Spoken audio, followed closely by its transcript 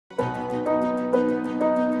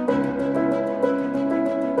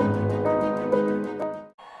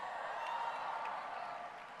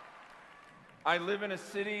I live in a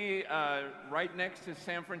city right next to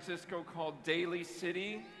San Francisco called Daly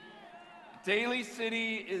City. Daly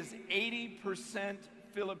City is 80%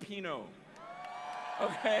 Filipino.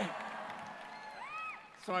 Okay?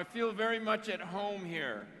 So I feel very much at home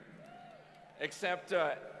here. Except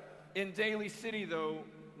in Daly City, though,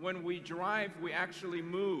 when we drive, we actually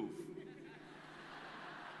move.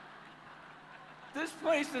 This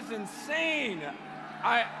place is insane.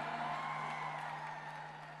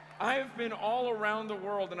 I've been all around the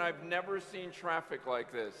world and I've never seen traffic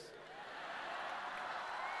like this.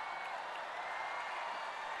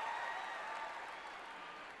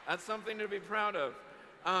 That's something to be proud of.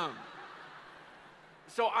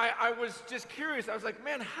 So I was just curious. I was like,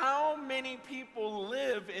 man, how many people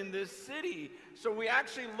live in this city? So we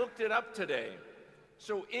actually looked it up today.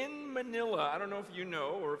 So in Manila, I don't know if you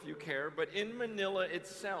know or if you care, but in Manila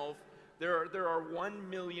itself, there are 1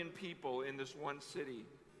 million people in this one city.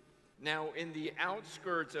 Now, in the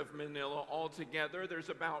outskirts of Manila altogether, there's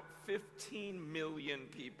about 15 million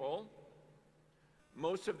people.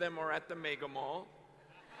 Most of them are at the Mega Mall.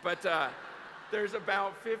 But there's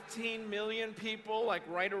about 15 million people, like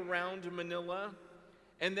right around Manila.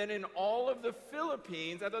 And then in all of the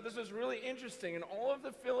Philippines, I thought this was really interesting. In all of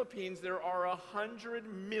the Philippines, there are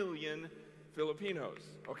 100 million Filipinos.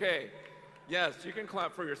 Okay, yes, you can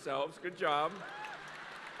clap for yourselves. Good job.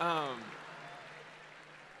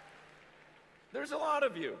 There's a lot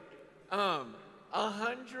of you.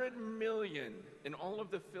 100 million in all of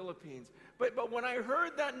the Philippines. But when I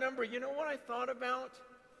heard that number, you know what I thought about?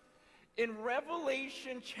 In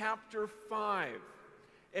Revelation chapter 5,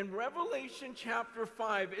 it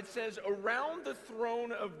says around the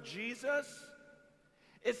throne of Jesus,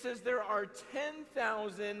 it says there are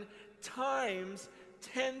 10,000 times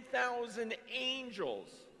 10,000 angels.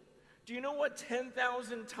 Do you know what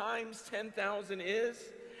 10,000 times 10,000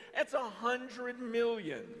 is? It's 100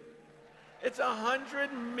 million. It's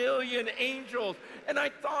 100 million angels. And I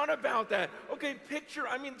thought about that. Okay, picture,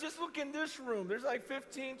 just look in this room. There's like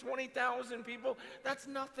 15, 20,000 people. That's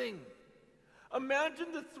nothing.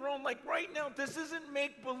 Imagine the throne, like right now, this isn't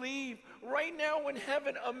make-believe. Right now in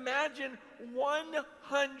heaven, imagine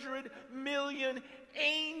 100 million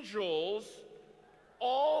angels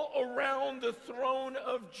all around the throne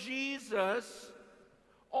of Jesus.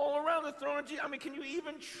 All around the throne of Jesus. Can you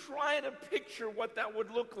even try to picture what that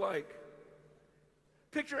would look like?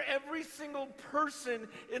 Picture every single person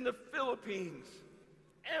in the Philippines.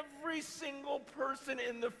 Every single person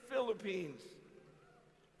in the Philippines.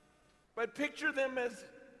 But picture them as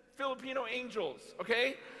Filipino angels,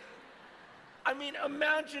 okay?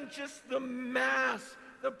 Imagine just the mass.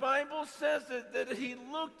 The Bible says that he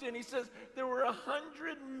looked and he says there were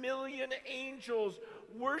 100 million angels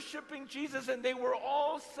worshiping Jesus, and they were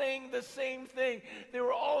all saying the same thing. They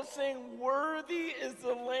were all saying, "Worthy is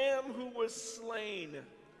the Lamb who was slain."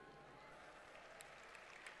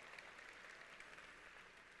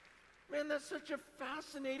 Man, that's such a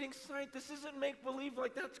fascinating sight. This isn't make-believe,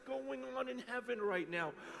 like that's going on in heaven right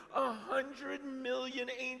now. 100 million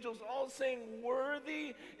angels all saying,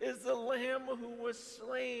 "Worthy is the Lamb who was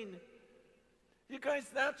slain." You guys,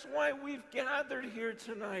 that's why we've gathered here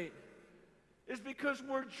tonight. Is because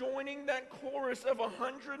we're joining that chorus of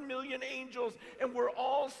 100 million angels, and we're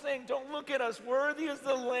all saying, don't look at us, worthy is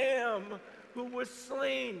the Lamb who was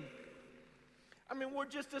slain. We're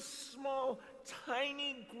just a small,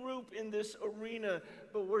 tiny group in this arena,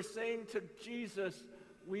 but we're saying to Jesus,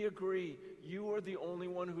 we agree, you are the only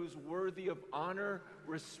one who's worthy of honor,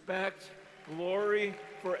 respect, glory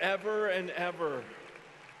forever and ever.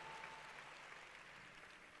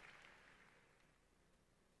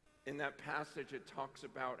 In that passage, it talks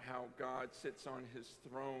about how God sits on his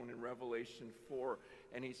throne in Revelation 4,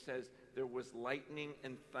 and he says there was lightning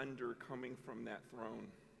and thunder coming from that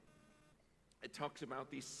throne. It talks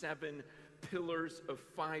about these 7 pillars of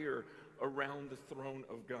fire around the throne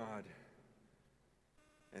of God.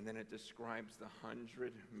 And then it describes the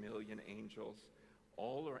 100 million angels.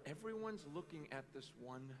 Everyone's looking at this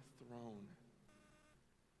one throne.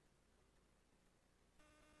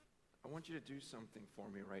 I want you to do something for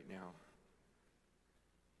me right now.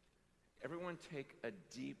 Everyone take a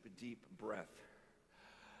deep, deep breath.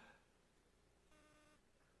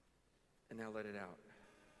 And now let it out.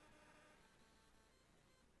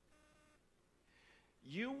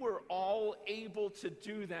 You were all able to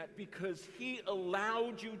do that because he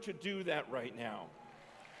allowed you to do that right now.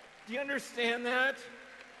 Do you understand that?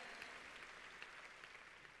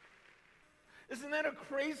 Isn't that a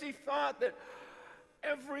crazy thought that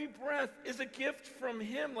every breath is a gift from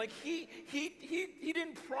him? Like he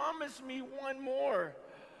didn't promise me one more.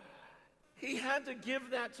 He had to give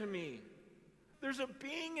that to me. There's a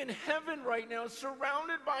being in heaven right now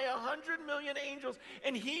surrounded by 100 million angels,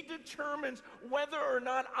 and he determines whether or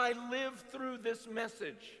not I live through this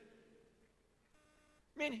message.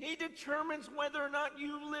 Man, he determines whether or not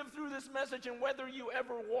you live through this message and whether you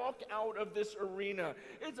ever walk out of this arena.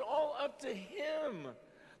 It's all up to him.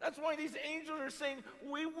 That's why these angels are saying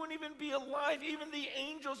we wouldn't even be alive. Even the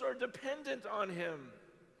angels are dependent on him.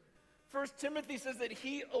 1 Timothy says that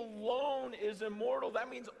he alone is immortal. That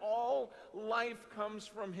means all life comes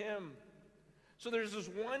from him. So there's this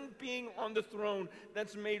one being on the throne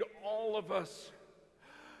that's made all of us.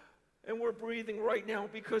 And we're breathing right now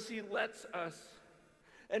because he lets us.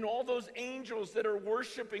 And all those angels that are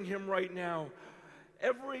worshiping him right now,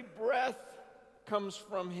 every breath comes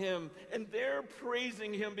from him. And they're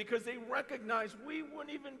praising him because they recognize we wouldn't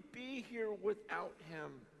even be here without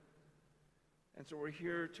him. And so we're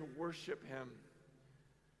here to worship him.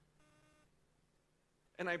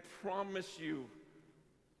 And I promise you,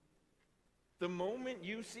 the moment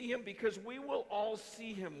you see him, because we will all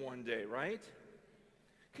see him one day, right?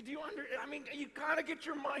 You gotta get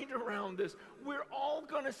your mind around this. We're all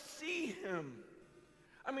gonna see him.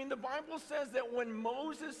 The Bible says that when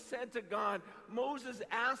Moses said to God, Moses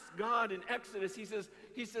asked God in Exodus, he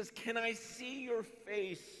says, can I see your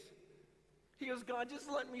face? He goes, God, just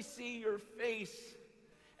let me see your face.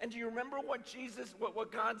 And do you remember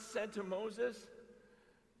what God said to Moses?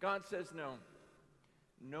 God says,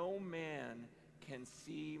 no man can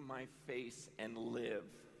see my face and live.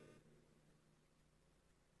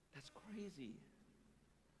 That's crazy.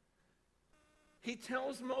 He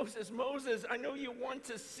tells Moses, I know you want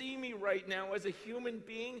to see me right now as a human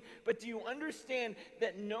being, but do you understand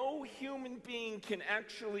that no human being can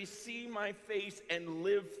actually see my face and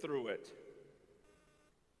live through it?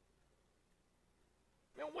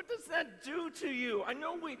 What does that do to you? I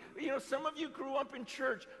know some of you grew up in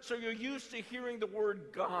church, so you're used to hearing the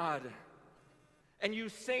word God. And you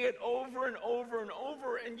say it over and over and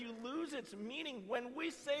over, and you lose its meaning. When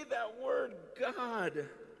we say that word God,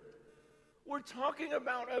 we're talking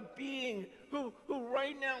about a being who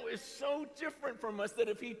right now is so different from us that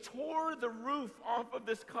if he tore the roof off of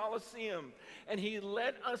this Colosseum and he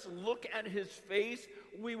let us look at his face,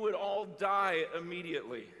 we would all die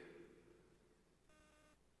immediately.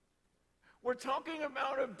 We're talking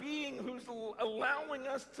about a being who's allowing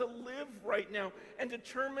us to live right now and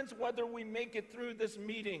determines whether we make it through this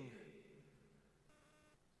meeting.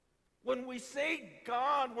 When we say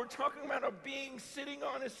God, we're talking about a being sitting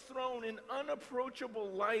on his throne in unapproachable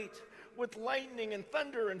light with lightning and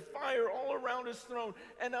thunder and fire all around his throne,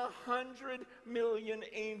 and 100 million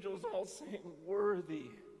angels all saying, worthy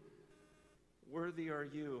are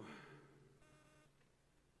you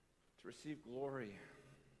to receive glory,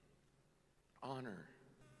 honor.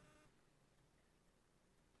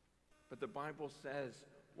 But the Bible says,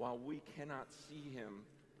 while we cannot see him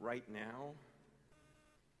right now,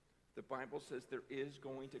 the Bible says there is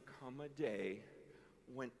going to come a day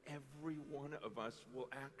when every one of us will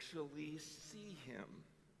actually see him.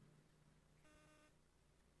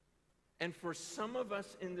 And for some of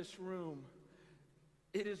us in this room,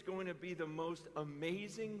 it is going to be the most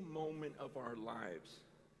amazing moment of our lives.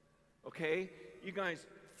 Okay? You guys,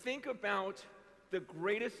 think about the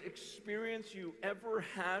greatest experience you ever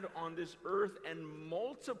had on this earth and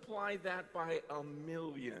multiply that by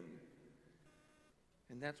 1,000,000.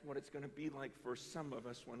 And that's what it's going to be like for some of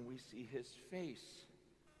us when we see his face.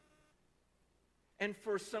 And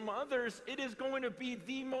for some others, it is going to be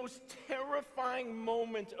the most terrifying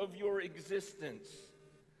moment of your existence.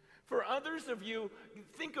 For others of you,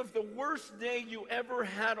 think of the worst day you ever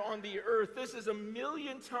had on the earth. This is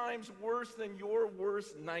 1,000,000 times worse than your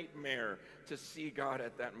worst nightmare to see God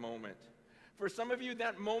at that moment. For some of you,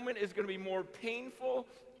 that moment is going to be more painful,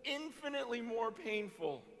 infinitely more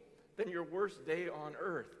painful than your worst day on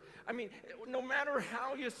earth. No matter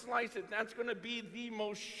how you slice it, that's going to be the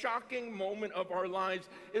most shocking moment of our lives,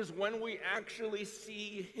 is when we actually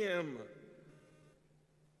see him.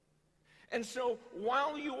 And so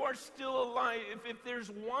while you are still alive, if there's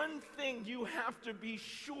one thing you have to be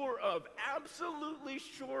sure of, absolutely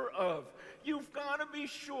sure of, you've got to be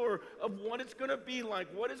sure of what it's going to be like,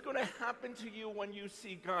 what is going to happen to you when you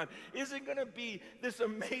see God. Is it going to be this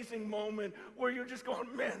amazing moment where you're just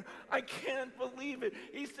going, man, I can't believe it.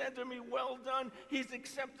 He said to me, well done. He's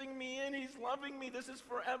accepting me in. He's loving me. This is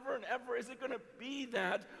forever and ever. Is it going to be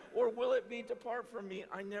that, or will it be, depart from me,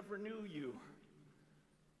 I never knew you?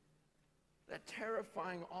 That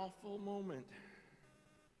terrifying, awful moment.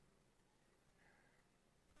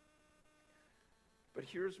 But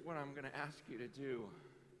here's what I'm going to ask you to do.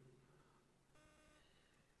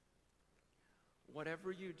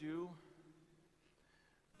 Whatever you do,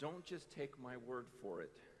 don't just take my word for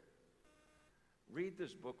it. Read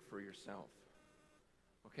this book for yourself.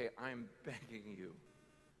 Okay, I'm begging you.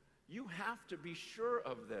 You have to be sure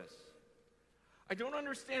of this. I don't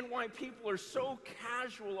understand why people are so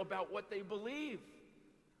casual about what they believe.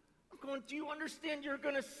 I'm going, do you understand you're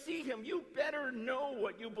going to see him? You better know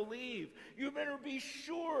what you believe. You better be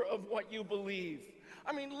sure of what you believe.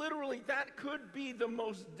 I mean, literally, that could be the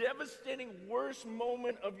most devastating, worst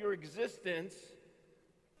moment of your existence,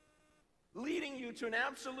 leading you to an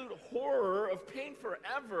absolute horror of pain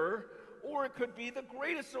forever, or it could be the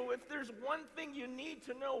greatest. So if there's one thing you need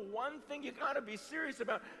to know, one thing you got to be serious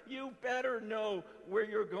about, you better know where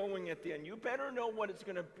you're going at the end. You better know what it's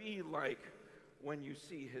going to be like when you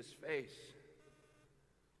see his face.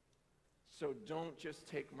 So don't just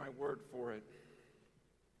take my word for it.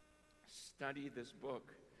 Study this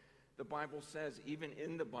book. The Bible says, even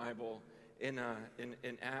in the Bible, in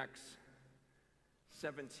Acts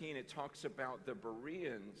 17, it talks about the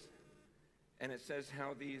Bereans, and it says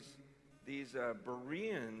how these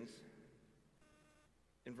Bereans,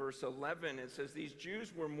 in verse 11, it says, these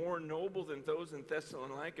Jews were more noble than those in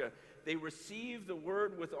Thessalonica. They received the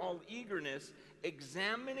word with all eagerness,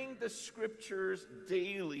 examining the scriptures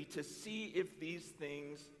daily to see if these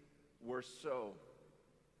things were so.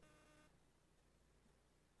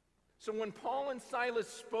 So when Paul and Silas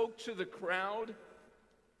spoke to the crowd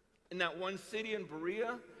in that one city in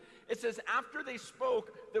Berea, it says after they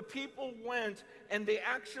spoke, the people went and they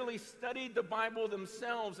actually studied the Bible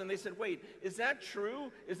themselves, and they said, wait, is that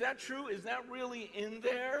true? Is that true? Is that really in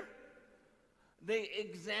there? They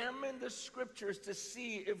examined the scriptures to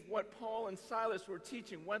see if what Paul and Silas were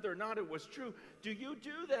teaching, whether or not it was true. Do you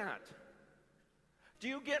do that? Do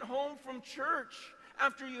you get home from church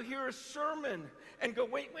after you hear a sermon and go,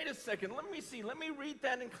 wait a second, let me see, let me read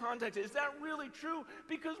that in context. Is that really true?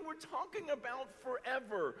 Because we're talking about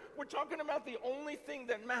forever. We're talking about the only thing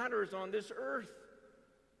that matters on this earth.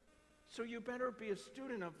 So you better be a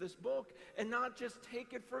student of this book and not just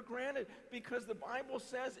take it for granted, because the Bible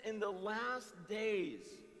says in the last days,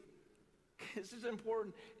 this is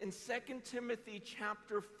important, in 2 Timothy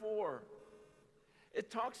chapter 4, it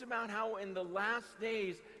talks about how in the last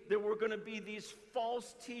days there were going to be these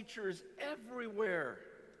false teachers everywhere.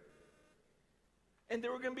 And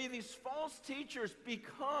there were going to be these false teachers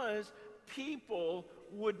because people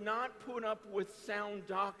would not put up with sound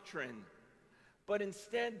doctrine. But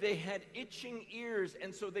instead they had itching ears,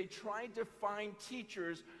 and so they tried to find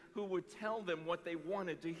teachers who would tell them what they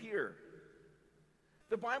wanted to hear.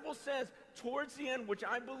 The Bible says towards the end, which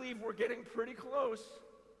I believe we're getting pretty close,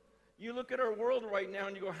 you look at our world right now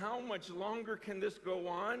and you go, how much longer can this go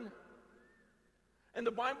on? And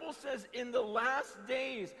the Bible says in the last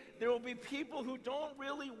days, there will be people who don't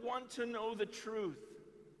really want to know the truth.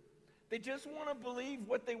 They just want to believe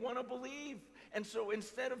what they want to believe. And so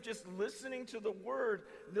instead of just listening to the word,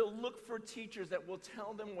 they'll look for teachers that will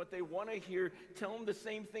tell them what they want to hear, tell them the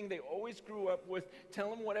same thing they always grew up with, tell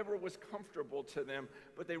them whatever was comfortable to them,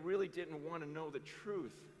 but they really didn't want to know the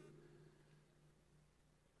truth.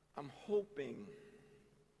 I'm hoping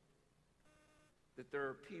that there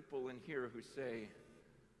are people in here who say,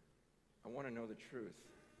 I want to know the truth.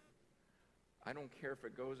 I don't care if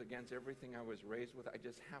it goes against everything I was raised with. I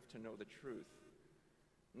just have to know the truth.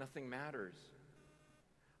 Nothing matters.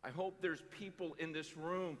 I hope there's people in this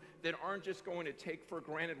room that aren't just going to take for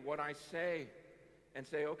granted what I say and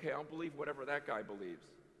say, okay, I'll believe whatever that guy believes.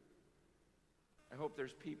 I hope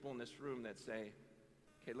there's people in this room that say,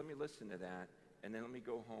 okay, let me listen to that, and then let me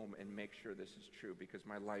go home and make sure this is true, because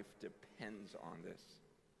my life depends on this.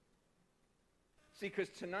 See, because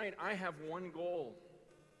tonight I have one goal.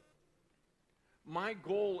 My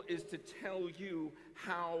goal is to tell you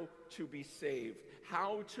how to be saved,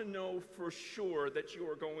 how to know for sure that you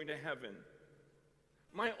are going to heaven.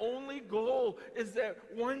 My only goal is that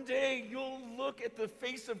one day you'll look at the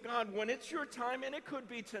face of God when it's your time, and it could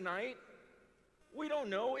be tonight. We don't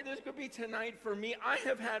know. This could be tonight for me. I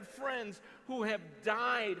have had friends who have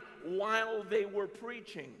died while they were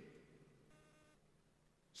preaching.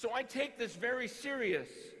 So I take this very serious.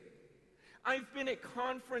 I've been at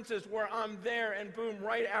conferences where I'm there and boom,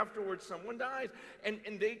 right afterwards someone dies, and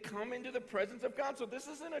they come into the presence of God. So this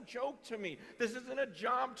isn't a joke to me. This isn't a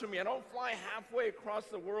job to me. I don't fly halfway across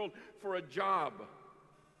the world for a job.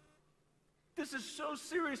 This is so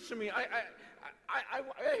serious to me. I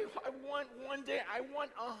want one day, I want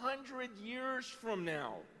 100 years from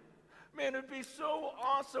now. Man, it'd be so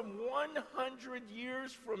awesome 100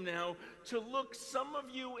 years from now to look some of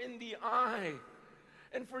you in the eye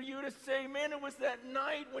And for you to say, man, it was that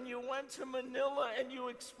night when you went to Manila and you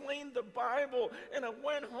explained the Bible, and I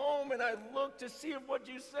went home and I looked to see if what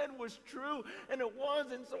you said was true, and it was.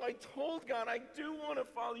 And so I told God, I do want to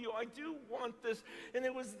follow you. I do want this. And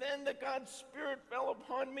it was then that God's Spirit fell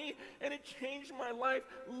upon me, and it changed my life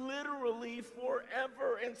literally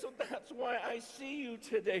forever. And so that's why I see you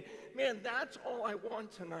today. Man, that's all I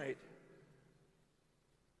want tonight.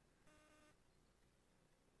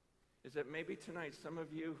 Is that maybe tonight some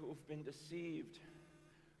of you who've been deceived,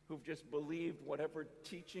 who've just believed whatever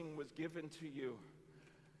teaching was given to you,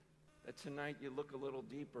 that tonight you look a little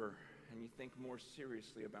deeper and you think more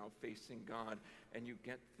seriously about facing God, and you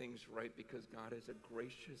get things right because God is a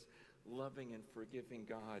gracious, loving, and forgiving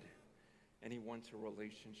God, and He wants a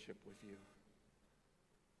relationship with you.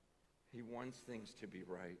 He wants things to be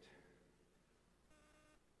right.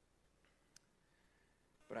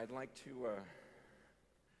 But I'd like to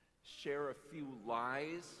share a few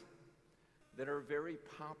lies that are very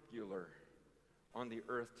popular on the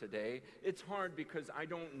earth today. It's hard because I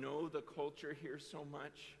don't know the culture here so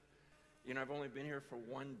much. You know, I've only been here for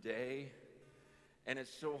one day, and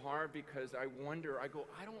it's so hard because I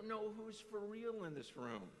don't know who's for real in this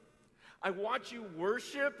room. I watch you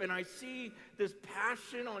worship, and I see this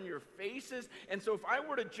passion on your faces, and so if I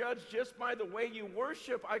were to judge just by the way you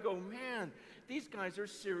worship, I go, man, these guys are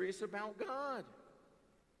serious about God.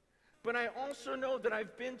 But I also know that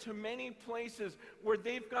I've been to many places where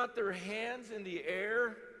they've got their hands in the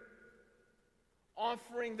air,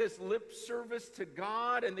 offering this lip service to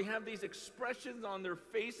God, and they have these expressions on their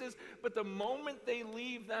faces, but the moment they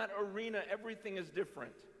leave that arena, everything is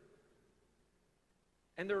different.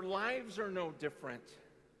 And their lives are no different.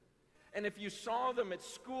 And if you saw them at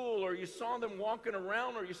school, or you saw them walking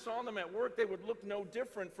around, or you saw them at work, they would look no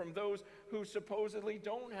different from those who supposedly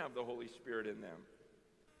don't have the Holy Spirit in them.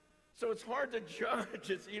 So it's hard to judge.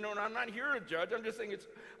 And I'm not here to judge. I'm just saying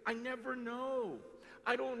I never know.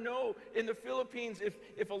 I don't know in the Philippines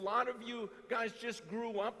if a lot of you guys just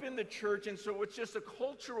grew up in the church, and so it's just a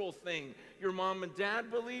cultural thing. Your mom and dad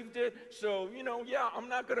believed it, so yeah, I'm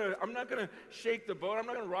not gonna shake the boat. I'm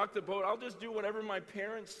not gonna rock the boat. I'll just do whatever my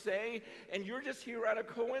parents say, and you're just here out of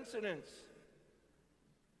coincidence.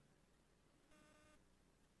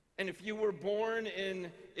 And if you were born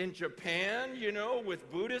in Japan,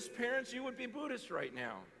 with Buddhist parents, you would be Buddhist right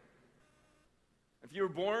now. If you were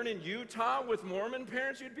born in Utah with Mormon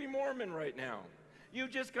parents, you'd be Mormon right now. You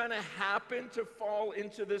just kind of happen to fall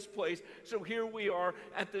into this place. So here we are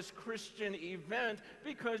at this Christian event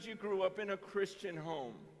because you grew up in a Christian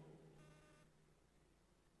home.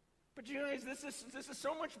 But you guys, this is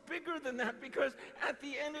so much bigger than that, because at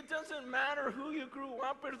the end, it doesn't matter who you grew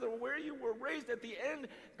up with or where you were raised. At the end,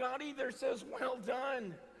 God either says, well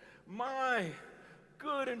done, my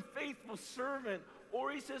good and faithful servant,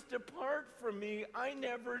 or He says, depart from me, I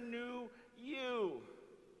never knew you.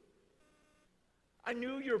 I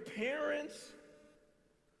knew your parents.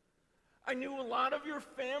 I knew a lot of your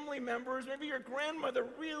family members. Maybe your grandmother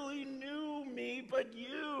really knew me, but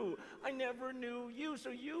I never knew you.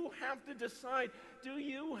 So you have to decide, do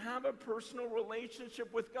you have a personal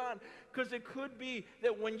relationship with God? Because it could be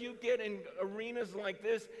that when you get in arenas like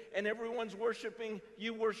this and everyone's worshiping,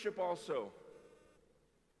 you worship also.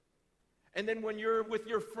 And then when you're with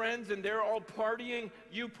your friends and they're all partying,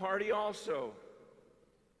 you party also.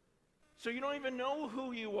 So you don't even know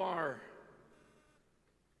who you are.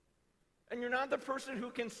 And you're not the person who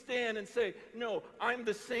can stand and say, no, I'm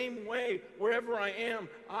the same way wherever I am.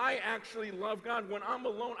 I actually love God. When I'm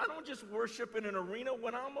alone, I don't just worship in an arena.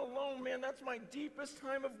 When I'm alone, man, that's my deepest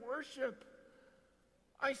time of worship.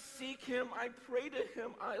 I seek Him. I pray to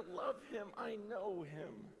Him. I love Him. I know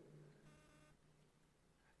Him.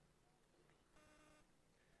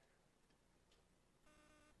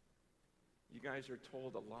 You guys are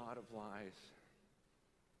told a lot of lies.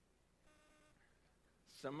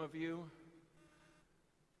 Some of you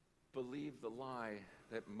believe the lie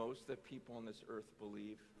that most of the people on this earth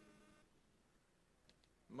believe.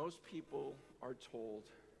 Most people are told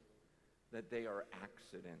that they are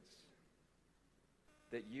accidents,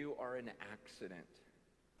 that you are an accident.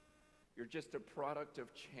 You're just a product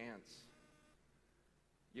of chance.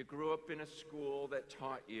 You grew up in a school that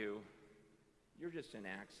taught you, you're just an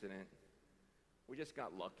accident. We just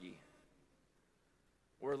got lucky.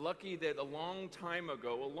 We're lucky that a long,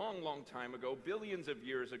 long time ago, billions of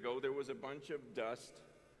years ago, there was a bunch of dust,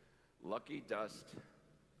 lucky dust.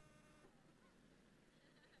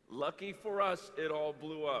 Lucky for us, it all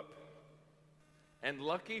blew up. And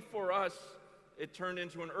lucky for us, it turned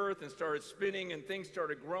into an earth and started spinning and things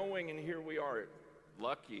started growing, and here we are.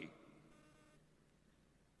 Lucky.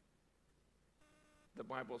 The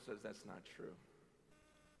Bible says that's not true.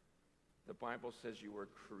 The Bible says you were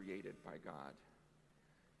created by God,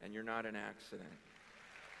 and you're not an accident.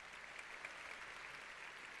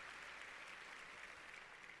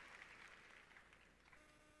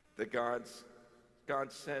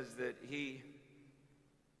 God says that He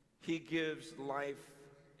gives life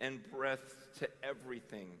and breath to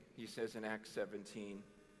everything, He says in Acts 17.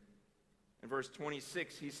 In verse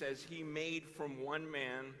 26, He says, He made from one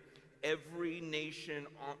man every nation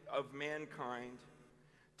of mankind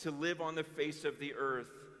to live on the face of the earth,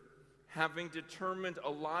 having determined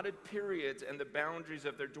allotted periods and the boundaries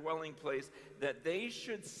of their dwelling place, that they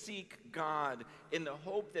should seek God in the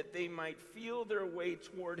hope that they might feel their way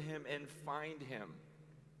toward Him and find Him.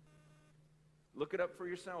 Look it up for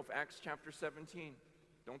yourself, Acts chapter 17.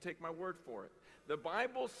 Don't take my word for it. The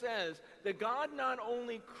Bible says that God not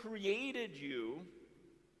only created you,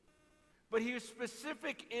 but He is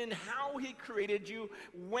specific in how He created you,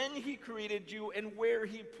 when He created you, and where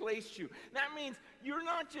He placed you. That means you're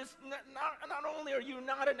not only are you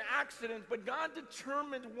not an accident, but God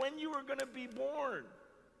determined when you were going to be born.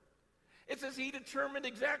 It says He determined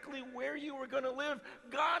exactly where you were going to live.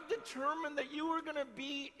 God determined that you were going to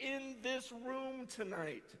be in this room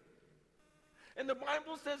tonight. And the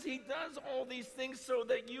Bible says He does all these things so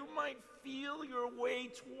that you might feel your way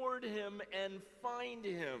toward Him and find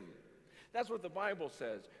Him. That's what the Bible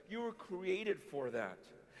says. You were created for that.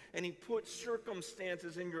 And He put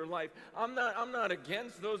circumstances in your life. I'm not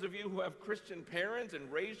against those of you who have Christian parents and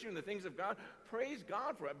raised you in the things of God. Praise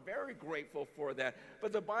God for it. I'm very grateful for that.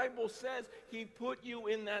 But the Bible says He put you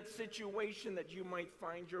in that situation that you might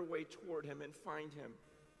find your way toward Him and find Him.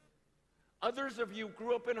 Others of you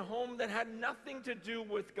grew up in a home that had nothing to do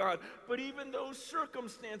with God. But even those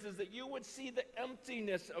circumstances, that you would see the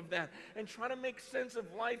emptiness of that and try to make sense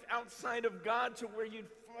of life outside of God, to where you'd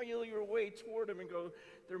feel your way toward Him and go,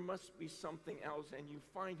 there must be something else, and you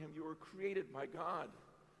find Him. You were created by God.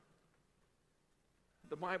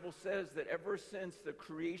 The Bible says that ever since the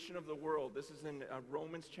creation of the world, this is in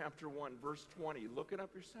Romans chapter 1, verse 20. Look it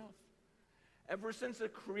up yourself. Ever since the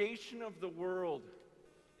creation of the world,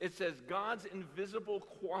 it says God's invisible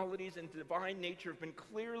qualities and divine nature have been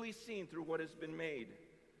clearly seen through what has been made,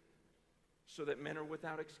 so that men are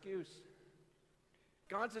without excuse.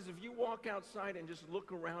 God says if you walk outside and just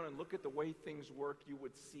look around and look at the way things work, you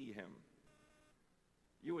would see Him.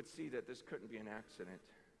 You would see that this couldn't be an accident.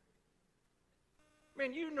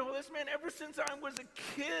 Man, you know this, man. Ever since I was a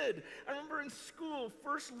kid, I remember in school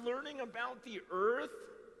first learning about the earth.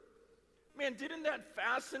 Man, didn't that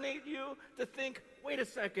fascinate you to think, wait a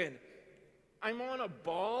second, I'm on a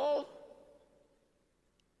ball?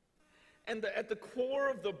 And at the core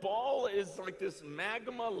of the ball is like this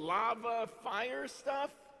magma, lava, fire stuff.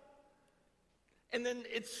 And then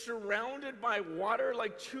it's surrounded by water,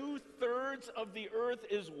 like 2/3 of the earth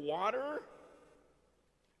is water.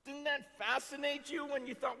 Didn't that fascinate you when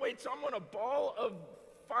you thought, wait, so I'm on a ball of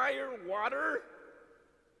fire, water?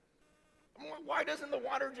 Why doesn't the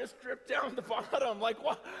water just drip down the bottom? Like,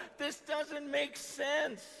 what? This doesn't make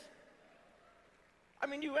sense. I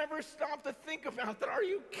mean, you ever stop to think about that? Are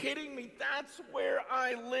you kidding me? That's where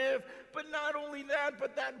I live. But not only that,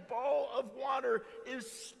 but that ball of water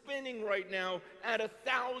is spinning right now at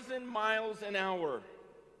 1,000 miles an hour.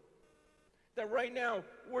 That right now,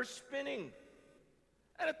 we're spinning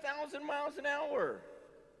at 1,000 miles an hour.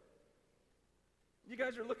 You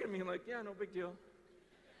guys are looking at me like, yeah, no big deal.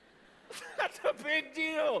 That's a big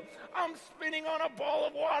deal. I'm spinning on a ball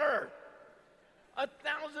of water.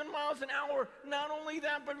 1,000 miles an hour. Not only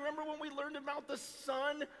that, but remember when we learned about the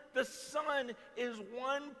sun? The sun is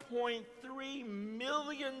 1.3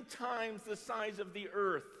 million times the size of the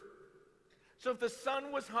earth. So if the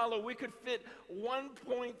sun was hollow, we could fit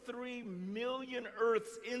 1.3 million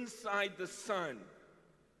earths inside the sun.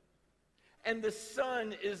 And the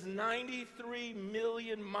sun is 93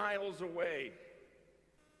 million miles away.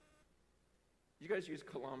 You guys use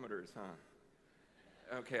kilometers, huh?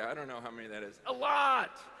 Okay, I don't know how many that is. A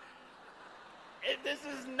lot! This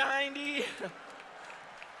is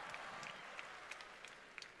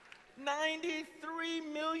 93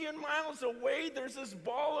 million miles away. There's this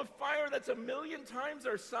ball of fire that's 1 million times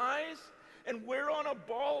our size, and we're on a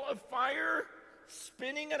ball of fire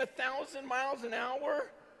spinning at 1,000 miles an hour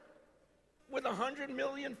with 100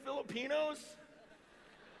 million Filipinos.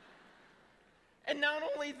 And not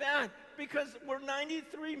only that, because we're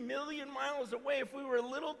 93 million miles away, if we were a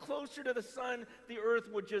little closer to the sun, the earth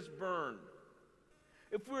would just burn.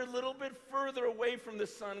 If we were a little bit further away from the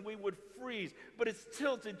sun, we would freeze. But it's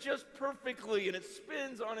tilted just perfectly, and it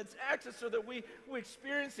spins on its axis so that we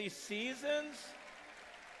experience these seasons.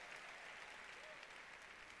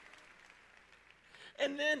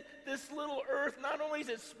 And then this little Earth, not only is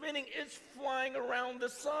it spinning, it's flying around the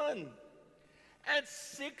sun at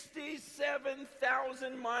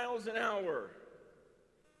 67,000 miles an hour.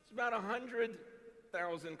 It's about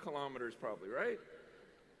 100,000 kilometers probably, right?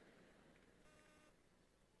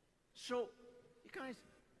 So, you guys,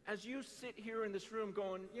 as you sit here in this room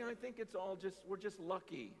going, I think we're just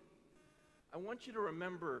lucky. I want you to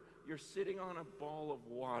remember you're sitting on a ball of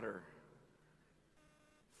water,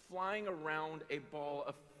 flying around a ball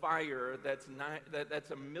of fire that's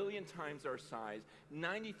 1 million times our size,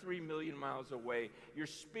 93 million miles away. You're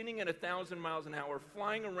spinning at 1,000 miles an hour,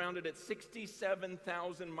 flying around it at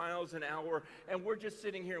 67,000 miles an hour, and we're just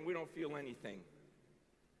sitting here and we don't feel anything.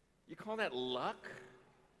 You call that luck?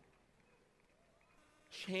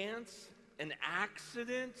 Chance? An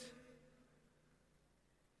accident?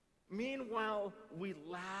 Meanwhile, we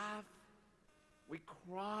laugh, we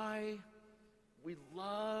cry, we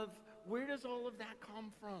love. Where does all of that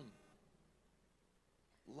come from?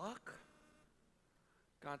 Luck?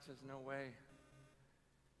 God says, no way.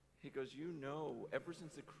 He goes, ever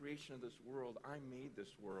since the creation of this world, I made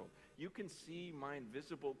this world. You can see my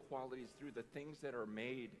invisible qualities through the things that are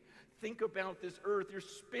made. Think about this earth. You're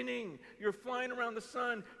spinning. You're flying around the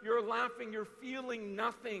sun. You're laughing. You're feeling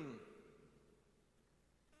nothing.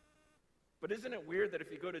 But isn't it weird that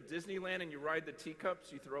if you go to Disneyland and you ride the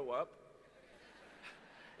teacups, you throw up?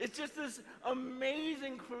 It's just this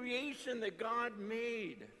amazing creation that God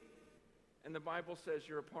made. And the Bible says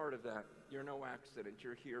you're a part of that. You're no accident.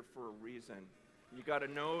 You're here for a reason. You got to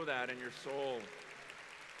know that in your soul.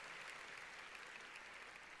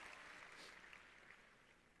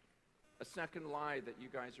 A second lie that you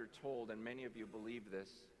guys are told, and many of you believe this.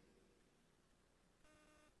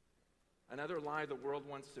 Another lie the world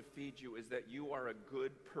wants to feed you is that you are a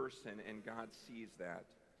good person and God sees that.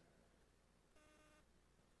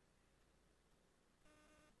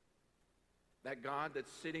 That God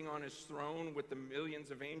that's sitting on his throne with the millions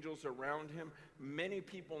of angels around him, many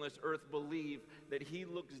people on this earth believe that he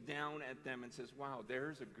looks down at them and says, wow,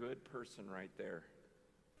 there's a good person right there.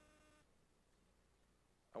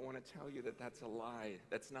 I want to tell you that that's a lie.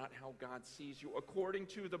 That's not how God sees you. According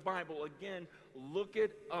to the Bible, again, look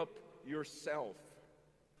it up yourself.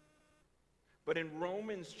 But in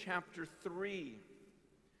Romans chapter 3,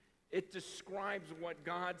 it describes what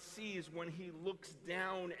God sees when he looks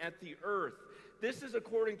down at the earth. This is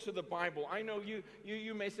according to the Bible. I know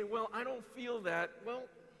you may say, well, I don't feel that. Well,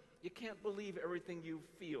 you can't believe everything you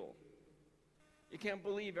feel. You can't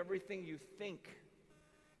believe everything you think.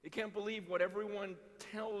 You can't believe what everyone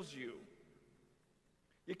tells you.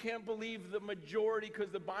 You can't believe the majority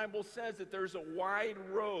because the Bible says that there's a wide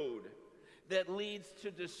road that leads to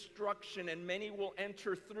destruction and many will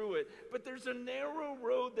enter through it. But there's a narrow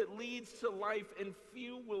road that leads to life and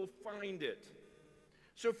few will find it.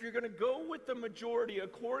 So if you're going to go with the majority,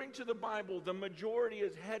 according to the Bible, the majority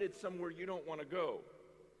is headed somewhere you don't want to go.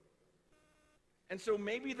 And so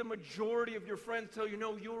maybe the majority of your friends tell you,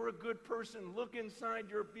 no, you're a good person. Look inside,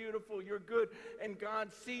 you're beautiful, you're good, and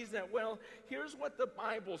God sees that. Well, here's what the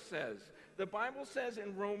Bible says. The Bible says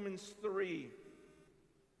in Romans 3,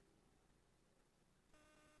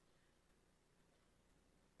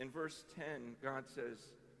 in verse 10, God says,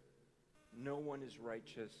 no one is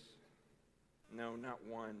righteous. No, not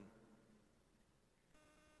one.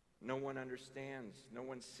 No one understands. No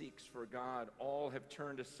one seeks for God. All have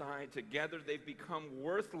turned aside. Together they've become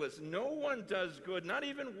worthless. No one does good, not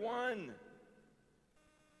even one.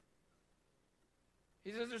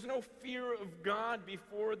 He says there's no fear of God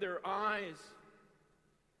before their eyes.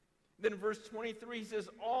 Then in verse 23 he says,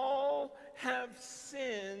 all have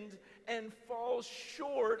sinned and fall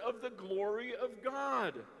short of the glory of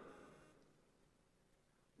God.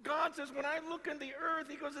 God says, when I look in the earth,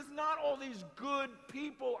 he goes, it's not all these good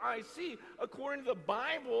people I see. According to the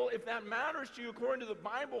Bible, if that matters to you, according to the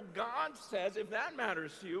Bible, God says, if that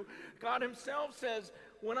matters to you, God himself says,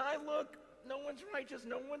 when I look, no one's righteous,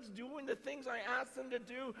 no one's doing the things I ask them to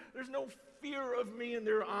do. There's no fear of me in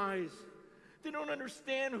their eyes. They don't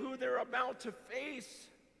understand who they're about to face.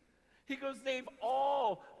 He goes,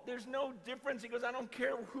 there's no difference. He goes, I don't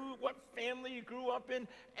care what family you grew up in.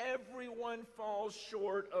 Everyone falls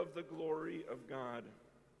short of the glory of God.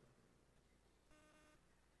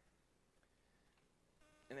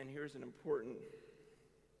 And then here's an important,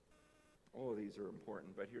 all of these are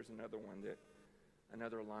important, but here's another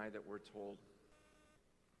lie that we're told.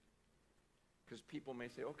 Because people may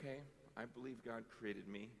say, okay, I believe God created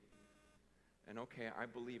me. And okay, I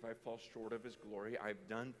believe I fall short of his glory. I've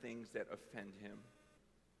done things that offend him.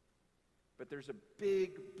 But there's a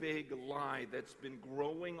big, big lie that's been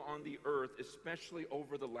growing on the earth, especially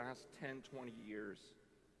over the last 10, 20 years,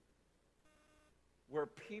 where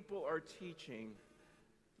people are teaching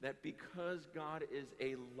that because God is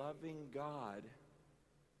a loving God,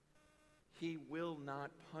 He will not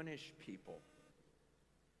punish people.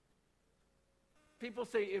 People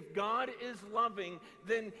say if God is loving,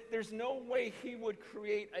 then there's no way He would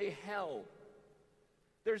create a hell.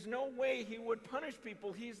 There's no way He would punish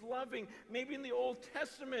people. He's loving. Maybe in the Old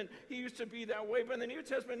Testament He used to be that way, but in the New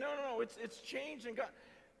Testament, no, it's changed. And God,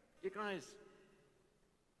 you guys,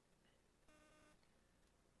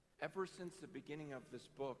 ever since the beginning of this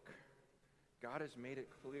book, God has made it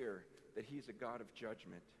clear that He's a God of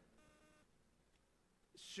judgment.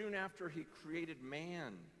 Soon after He created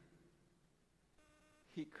man,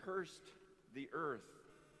 He cursed the earth.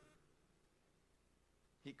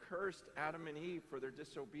 He cursed Adam and Eve for their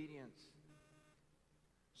disobedience.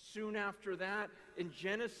 Soon after that, in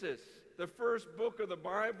Genesis, the first book of the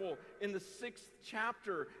Bible, in the 6th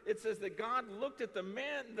chapter, it says that God looked at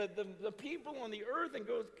the people on the earth and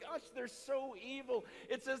goes, gosh, they're so evil.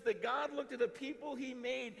 It says that God looked at the people He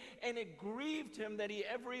made, and it grieved Him that He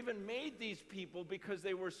ever even made these people because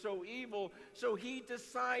they were so evil. So He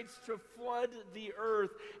decides to flood the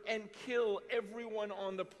earth and kill everyone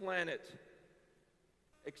on the planet,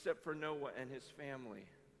 except for Noah and his family.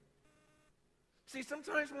 See,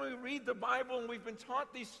 sometimes when we read the Bible and we've been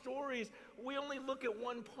taught these stories, we only look at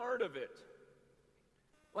one part of it.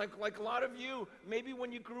 Like a lot of you, maybe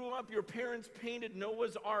when you grew up, your parents painted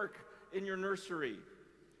Noah's Ark in your nursery.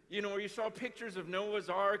 You know, you saw pictures of Noah's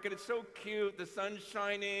Ark, and it's so cute. The sun's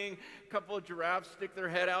shining, a couple of giraffes stick their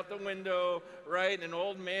head out the window, right? And an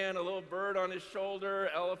old man, a little bird on his shoulder,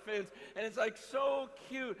 elephants. And it's like so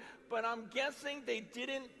cute. But I'm guessing they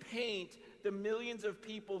didn't paint the millions of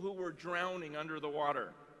people who were drowning under the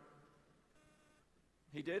water.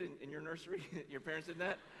 He did in your nursery? Your parents did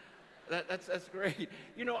that? That's great.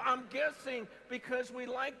 You know, I'm guessing because we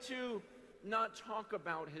like to not talk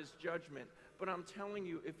about His judgment. But I'm telling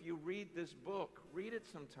you, if you read this book, read it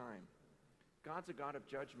sometime. God's a God of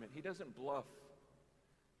judgment. He doesn't bluff.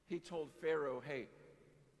 He told Pharaoh, hey,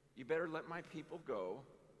 you better let my people go,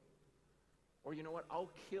 or you know what,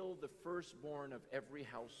 I'll kill the firstborn of every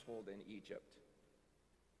household in Egypt.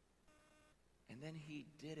 And then He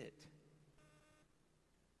did it.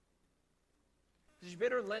 He said, you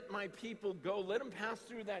better let my people go. Let them pass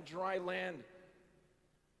through that dry land.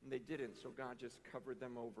 And they didn't, so God just covered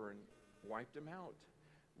them over and wiped them out.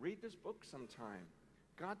 Read this book sometime.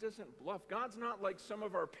 God doesn't bluff. God's not like some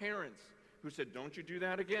of our parents who said, don't you do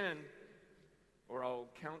that again, or I'll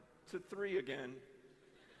count to 3 again.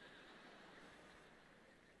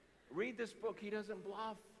 Read this book. He doesn't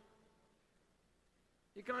bluff.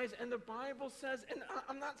 You guys, and the Bible says, and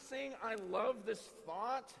I'm not saying I love this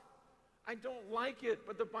thought. I don't like it,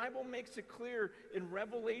 but the Bible makes it clear in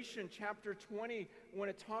Revelation chapter 20 when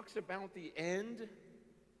it talks about the end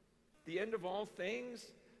of all things.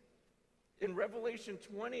 In Revelation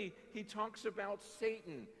 20, he talks about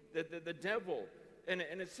Satan, the devil. And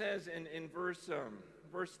it says in verse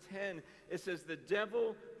 10, it says, the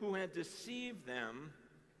devil who had deceived them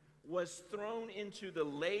was thrown into the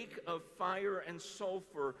lake of fire and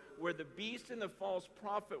sulfur where the beast and the false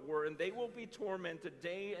prophet were, and they will be tormented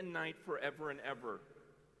day and night forever and ever.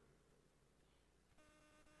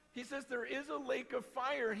 He says there is a lake of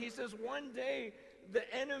fire. He says one day the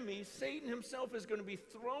enemy, Satan himself, is going to be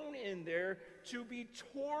thrown in there to be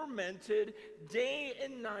tormented day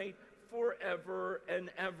and night forever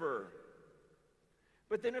and ever.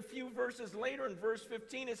 But then a few verses later, in verse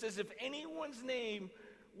 15, it says, if anyone's name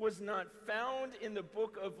was not found in the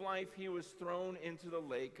book of life, he was thrown into the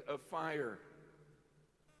lake of fire.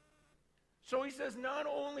 So he says not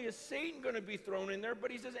only is Satan going to be thrown in there, but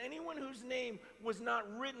he says anyone whose name was not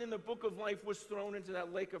written in the book of life was thrown into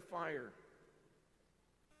that lake of fire.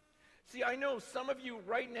 See, I know some of you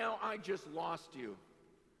right now, I just lost you.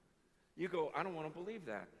 You go, I don't want to believe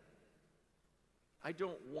that. I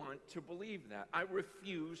don't want to believe that. I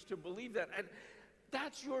refuse to believe that. And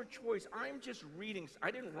that's your choice. I'm just reading.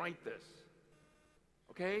 I didn't write this.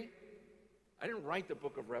 Okay? I didn't write the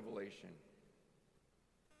book of Revelation.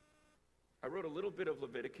 I wrote a little bit of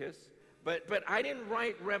Leviticus, but I didn't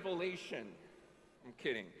write Revelation. I'm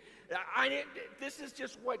kidding. This is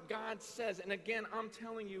just what God says. And again, I'm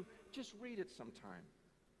telling you, just read it sometime.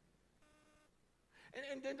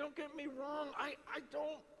 And then don't get me wrong, I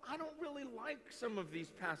don't really like some of these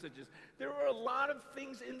passages. There are a lot of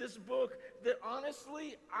things in this book that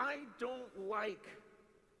honestly I don't like,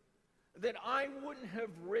 that I wouldn't have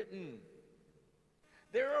written.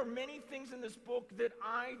 There are many things in this book that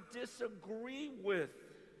I disagree with.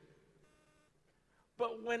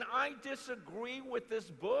 But when I disagree with this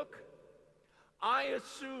book, I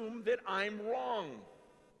assume that I'm wrong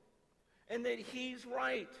and that he's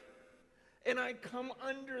right. And I come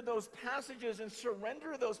under those passages and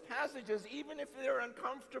surrender those passages, even if they're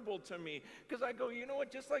uncomfortable to me. Because I go, you know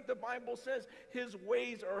what? Just like the Bible says, his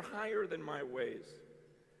ways are higher than my ways.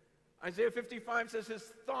 Isaiah 55 says his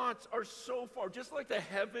thoughts are so far, just like the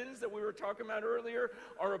heavens that we were talking about earlier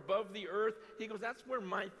are above the earth. He goes, that's where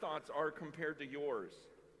my thoughts are compared to yours.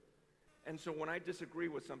 And so when I disagree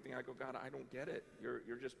with something, I go, God, I don't get it.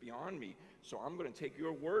 You're just beyond me. So I'm going to take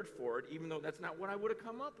your word for it, even though that's not what I would have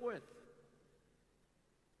come up with.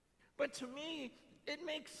 But to me, it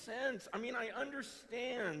makes sense. I mean, I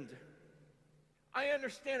understand.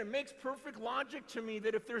 It makes perfect logic to me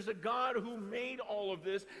that if there's a God who made all of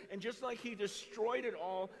this, and just like he destroyed it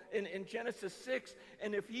all in Genesis 6,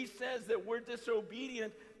 and if he says that we're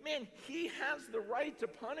disobedient, man, he has the right to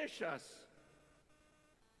punish us.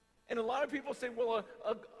 And a lot of people say, well,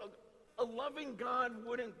 a loving God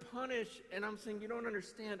wouldn't punish. And I'm saying, you don't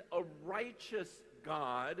understand. A righteous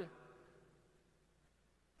God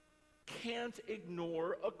can't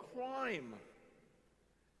ignore a crime.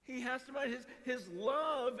 He has to, his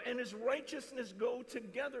love and his righteousness go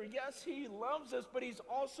together. Yes, he loves us, but he's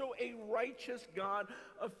also a righteous God,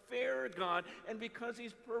 a fair God. And because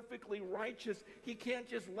he's perfectly righteous, he can't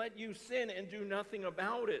just let you sin and do nothing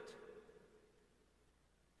about it.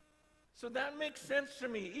 So that makes sense to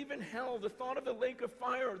me. Even hell, the thought of the lake of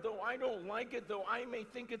fire, though I don't like it, though I may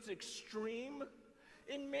think it's extreme,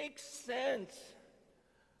 it makes sense.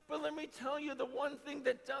 But let me tell you the one thing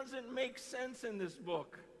that doesn't make sense in this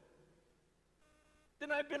book.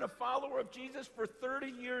 Then I've been a follower of Jesus for 30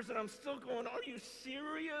 years and I'm still going, are you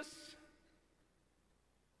serious?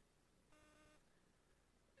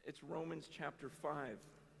 It's Romans chapter 5.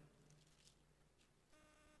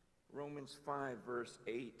 Romans 5 verse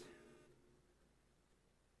 8.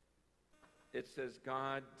 It says,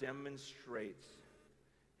 God demonstrates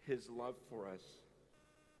his love for us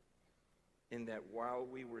in that while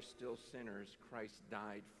we were still sinners, Christ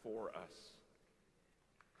died for us.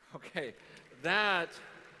 Okay, that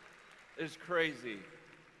is crazy.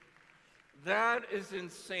 That is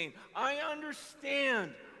insane. I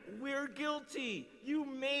understand we're guilty. You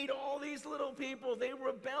made all these little people. They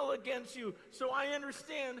rebel against you. So I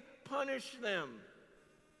understand, punish them.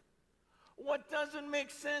 What doesn't make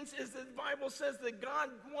sense is that the Bible says that God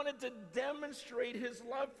wanted to demonstrate his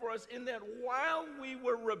love for us in that while we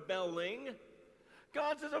were rebelling,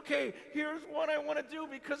 God says, okay, here's what I want to do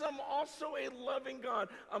because I'm also a loving God.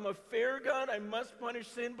 I'm a fair God. I must punish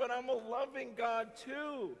sin, but I'm a loving God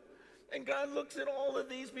too. And God looks at all of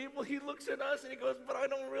these people. He looks at us and he goes, but I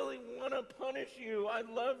don't really want to punish you. I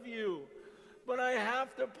love you. But I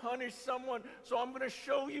have to punish someone. So I'm going to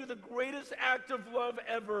show you the greatest act of love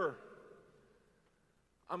ever.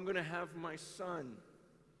 I'm going to have my son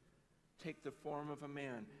take the form of a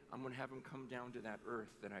man. I'm going to have him come down to that earth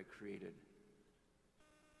that I created.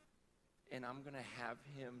 And I'm going to have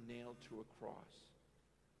him nailed to a cross.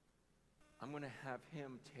 I'm going to have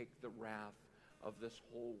him take the wrath of this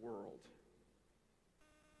whole world.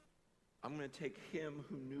 I'm going to take him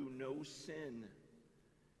who knew no sin,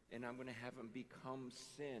 and I'm going to have him become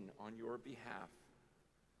sin on your behalf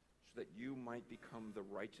so that you might become the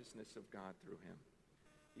righteousness of God through him.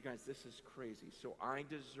 You guys, this is crazy. So I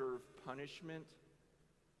deserve punishment.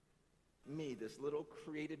 Me, this little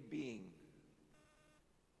created being.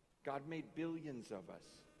 God made billions of us.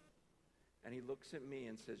 And he looks at me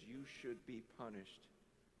and says, you should be punished.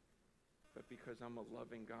 But because I'm a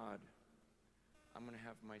loving God, I'm going to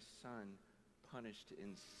have my son punished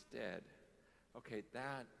instead. Okay,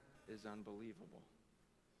 that is unbelievable.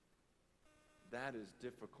 That is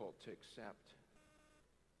difficult to accept.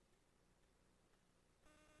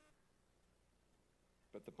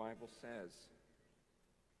 But the Bible says,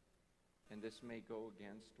 and this may go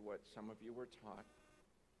against what some of you were taught,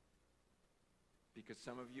 because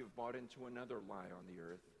some of you have bought into another lie on the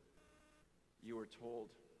earth. You were told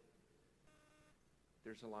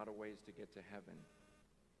there's a lot of ways to get to heaven.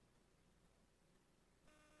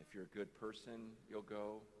 If you're a good person, you'll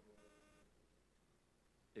go.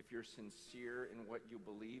 If you're sincere in what you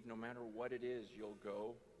believe, no matter what it is, you'll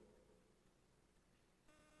go.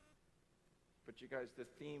 But you guys, the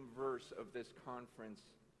theme verse of this conference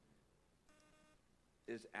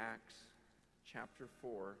is Acts chapter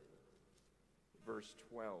 4, verse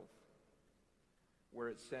 12, where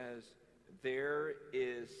it says, there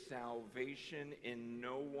is salvation in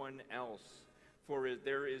no one else, For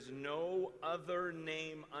there is no other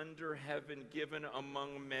name under heaven given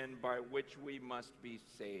among men by which we must be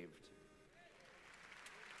saved.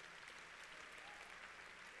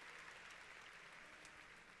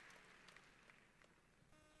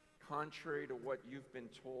 Contrary to what you've been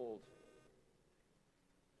told,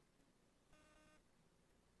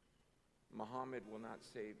 Muhammad will not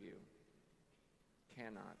save you,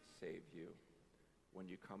 cannot save you when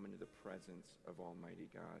you come into the presence of Almighty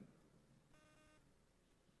God.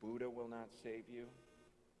 Buddha will not save you.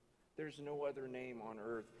 There's no other name on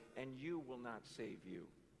earth, and you will not save you.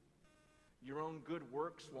 Your own good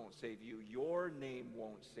works won't save you. Your name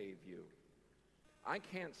won't save you. I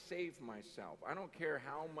can't save myself. I don't care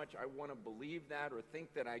how much I want to believe that or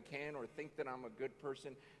think that I can or think that I'm a good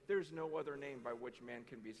person. There's no other name by which man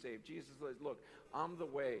can be saved. Jesus says, look, I'm the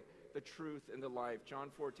way, the truth, and the life.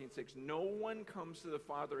 John 14:6. No one comes to the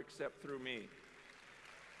Father except through me.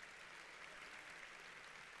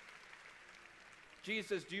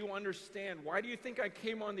 Jesus, do you understand? Why do you think I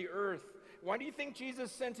came on the earth? Why do you think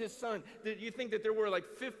Jesus sent his son? Did you think that there were like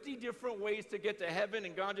 50 different ways to get to heaven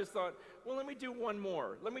and God just thought, well, let me do one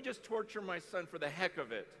more. Let me just torture my son for the heck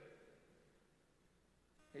of it.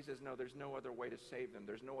 He says, no, there's no other way to save them.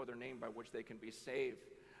 There's no other name by which they can be saved.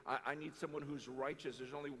 I need someone who's righteous.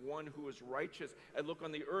 There's only one who is righteous. I look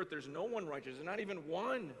on the earth, there's no one righteous. There's not even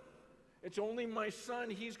one. It's only my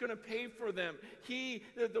son. He's going to pay for them. He,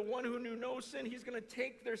 the one who knew no sin, he's going to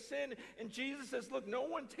take their sin. And Jesus says, look, no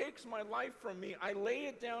one takes my life from me. I lay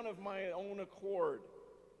it down of my own accord.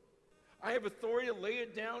 I have authority to lay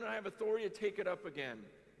it down, and I have authority to take it up again.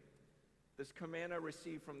 This command I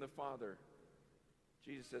received from the Father.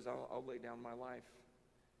 Jesus says, I'll lay down my life.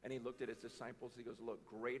 And he looked at his disciples. He goes, look,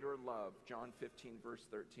 greater love, John 15, verse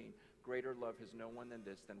 13, greater love has no one than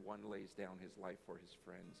this, than one lays down his life for his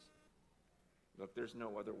friends. Look, there's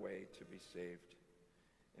no other way to be saved.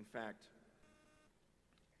 In fact,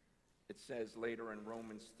 it says later in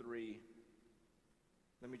Romans 3,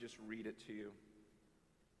 let me just read it to you.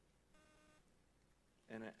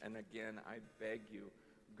 And again, I beg you,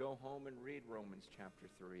 go home and read Romans chapter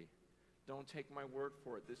 3. Don't take my word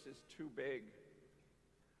for it. This is too big.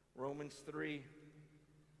 Romans 3,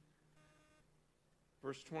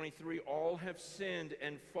 verse 23, all have sinned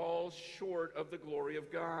and fall short of the glory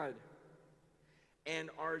of God, and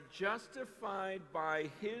are justified by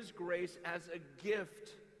his grace as a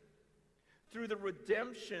gift through the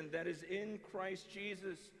redemption that is in Christ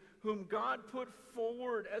Jesus, whom God put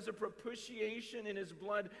forward as a propitiation in his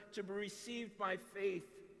blood to be received by faith.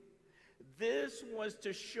 This was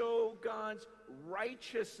to show God's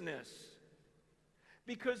righteousness,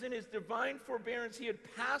 because in his divine forbearance he had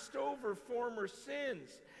passed over former sins.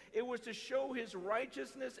 It was to show his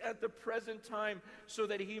righteousness at the present time, so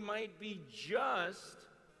that he might be just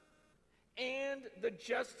and the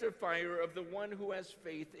justifier of the one who has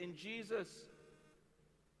faith in Jesus.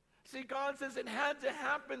 See, God says it had to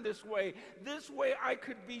happen this way. This way I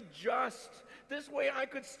could be just. This way I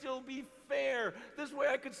could still be fair. This way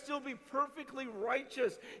I could still be perfectly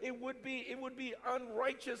righteous. It would be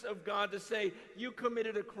unrighteous of God to say, you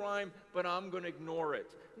committed a crime, but I'm going to ignore it.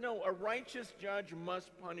 No, a righteous judge must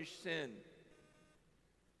punish sin.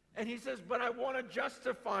 And he says, but I want to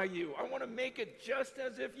justify you. I want to make it just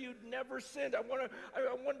as if you'd never sinned. I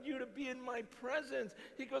want you to be in my presence.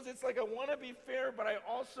 He goes, it's like I want to be fair, but I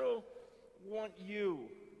also want you.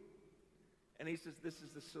 And he says, this is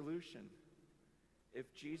the solution.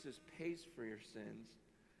 If Jesus pays for your sins,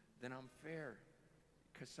 then I'm fair,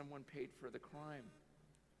 because someone paid for the crime.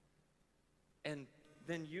 And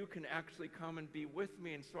then you can actually come and be with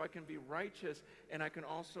me, and so I can be righteous, and I can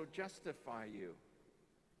also justify you.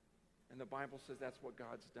 And the Bible says that's what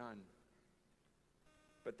God's done.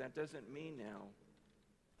 But that doesn't mean now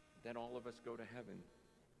that all of us go to heaven.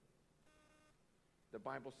 The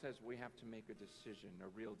Bible says we have to make a decision, a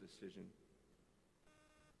real decision.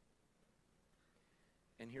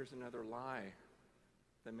 And here's another lie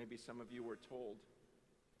that maybe some of you were told.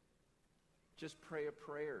 Just pray a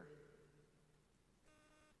prayer.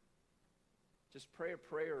 Just pray a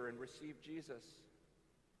prayer and receive Jesus.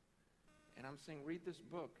 And I'm saying, read this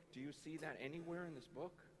book. Do you see that anywhere in this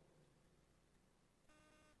book?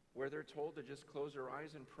 Where they're told to just close their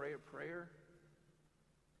eyes and pray a prayer?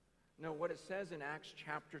 No, what it says in Acts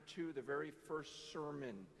chapter 2, the very first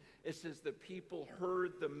sermon, it says the people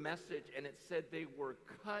heard the message, and it said they were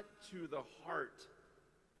cut to the heart.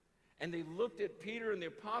 And they looked at Peter and the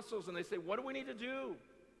apostles, and they said, what do we need to do?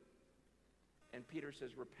 And Peter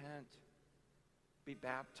says, repent, be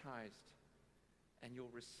baptized, and you'll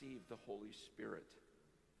receive the Holy Spirit.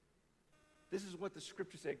 This is what the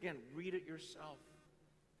scriptures say. Again, read it yourself.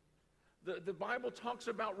 The Bible talks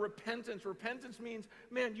about repentance. Repentance means,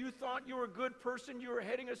 man, you thought you were a good person, you were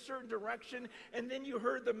heading a certain direction, and then you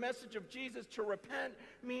heard the message of Jesus. To repent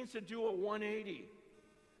means to do a 180.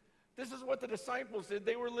 This is what the disciples did.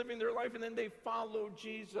 They were living their life, and then they followed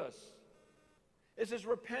Jesus. It says,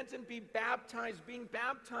 repent and be baptized. Being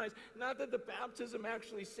baptized, not that the baptism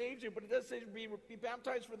actually saves you, but it does say be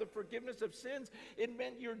baptized for the forgiveness of sins. It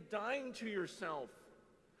meant you're dying to yourself.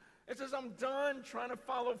 It says, I'm done trying to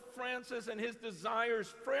follow Francis and his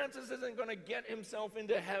desires. Francis isn't going to get himself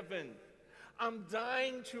into heaven. I'm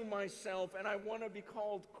dying to myself, and I want to be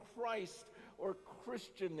called Christ or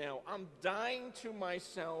Christian now. I'm dying to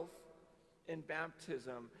myself in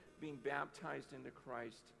baptism, being baptized into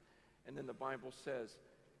Christ. And then the Bible says,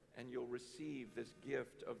 and you'll receive this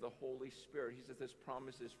gift of the Holy Spirit. He says this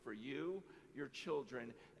promise is for you, your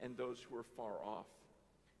children, and those who are far off.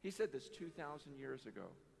 He said this 2,000 years ago.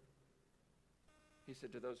 He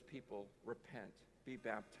said to those people, repent, be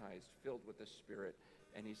baptized, filled with the Spirit.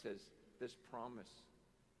 And he says, this promise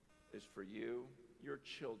is for you, your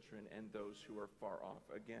children, and those who are far off.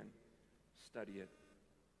 Again, study it.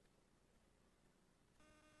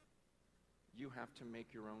 You have to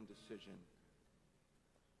make your own decision.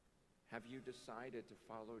 Have you decided to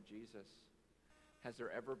follow Jesus? Has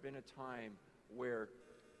there ever been a time where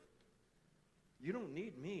you don't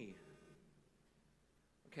need me?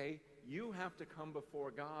 Okay? You have to come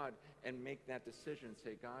before God and make that decision.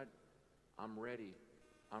 Say, God, I'm ready.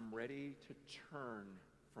 I'm ready to turn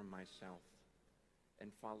from myself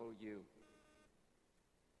and follow you.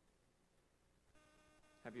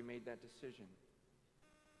 Have you made that decision?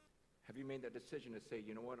 Have you made that decision to say,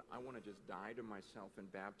 you know what, I want to just die to myself in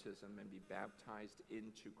baptism and be baptized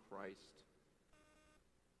into Christ?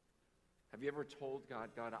 Have you ever told God,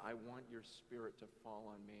 God, I want your Spirit to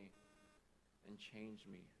fall on me and change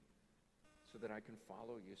me so that I can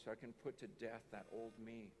follow you, so I can put to death that old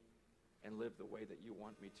me and live the way that you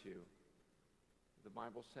want me to? The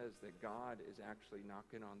Bible says that God is actually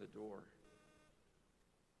knocking on the door.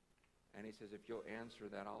 And he says, if you'll answer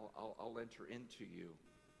that, I'll enter into you.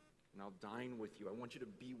 And I'll dine with you. I want you to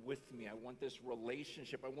be with me. I want this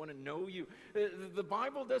relationship. I want to know you. The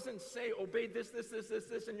Bible doesn't say, obey this,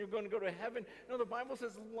 and you're going to go to heaven. No, the Bible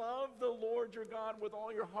says, love the Lord your God with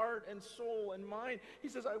all your heart and soul and mind. He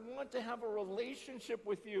says, I want to have a relationship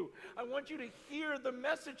with you. I want you to hear the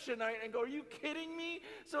message tonight and go, are you kidding me?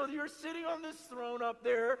 So you're sitting on this throne up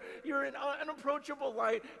there. You're in unapproachable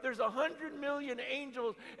light. There's 100 million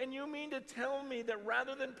angels. And you mean to tell me that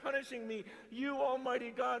rather than punishing me, you,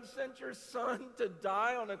 Almighty God, sent your Son to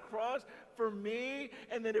die on a cross for me,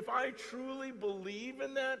 and that if I truly believe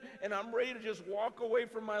in that and I'm ready to just walk away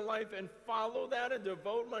from my life and follow that and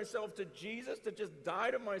devote myself to Jesus, to just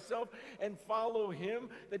die to myself and follow him,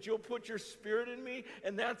 that you'll put your Spirit in me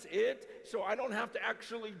and that's it? So I don't have to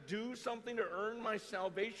actually do something to earn my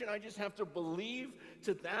salvation. I just have to believe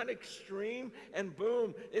to that extreme, and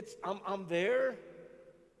boom, I'm there.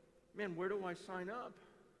 Man, where do I sign up?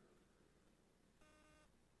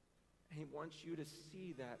 He wants you to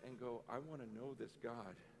see that and go, I want to know this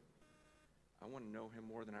God. I want to know him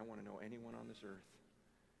more than I want to know anyone on this earth.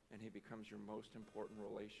 And he becomes your most important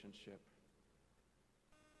relationship.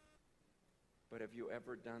 But have you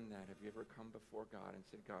ever done that? Have you ever come before God and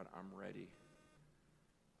said, God, I'm ready.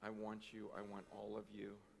 I want you. I want all of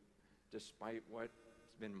you. Despite what's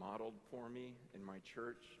been modeled for me in my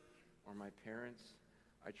church or my parents,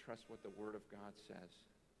 I trust what the Word of God says.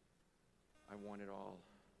 I want it all.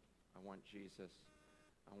 I want Jesus.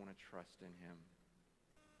 I want to trust in him.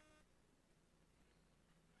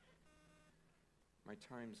 My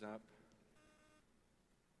time's up.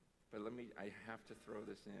 But I have to throw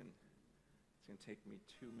this in. It's going to take me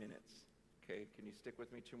 2 minutes. Okay, can you stick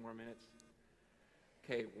with me 2 more minutes?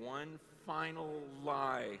 Okay, one final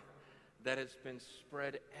lie that has been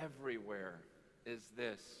spread everywhere is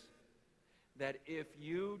this: that if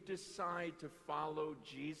you decide to follow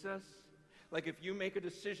Jesus, like if you make a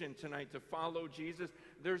decision tonight to follow Jesus,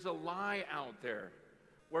 there's a lie out there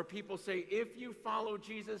where people say, if you follow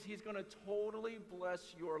Jesus, he's going to totally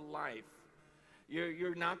bless your life.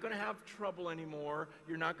 You're not going to have trouble anymore.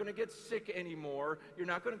 You're not going to get sick anymore. You're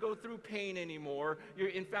not going to go through pain anymore.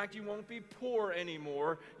 In fact, you won't be poor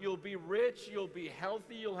anymore. You'll be rich. You'll be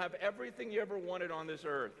healthy. You'll have everything you ever wanted on this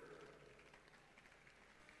earth.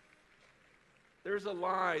 There's a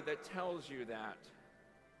lie that tells you that.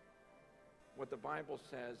 What the Bible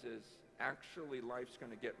says is actually life's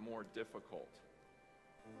going to get more difficult.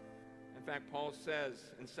 In fact, Paul says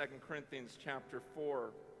in 2 Corinthians chapter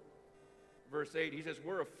 4, verse 8, he says,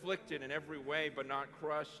 we're afflicted in every way, but not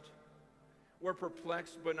crushed. We're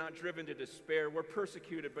perplexed but not driven to despair. We're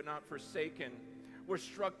persecuted but not forsaken. We're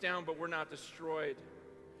struck down but we're not destroyed.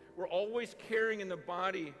 We're always carrying in the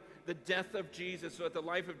body the death of Jesus so that the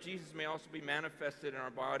life of Jesus may also be manifested in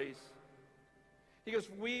our bodies. He goes,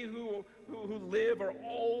 we who live are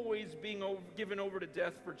always being given over to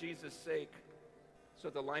death for Jesus' sake, so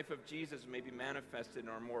that the life of Jesus may be manifested in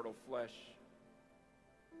our mortal flesh.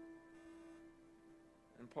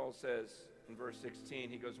 And Paul says in verse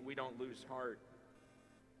 16, he goes, we don't lose heart.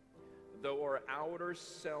 Though our outer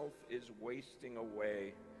self is wasting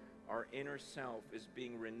away, our inner self is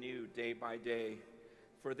being renewed day by day.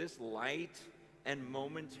 For this light and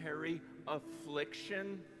momentary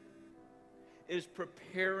affliction is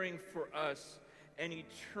preparing for us an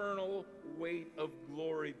eternal weight of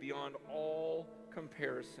glory beyond all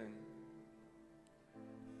comparison.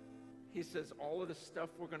 He says all of the stuff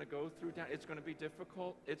we're going to go through, it's going to be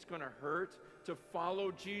difficult. It's going to hurt to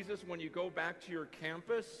follow Jesus when you go back to your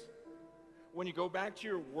campus, when you go back to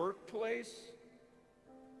your workplace,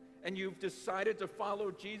 and you've decided to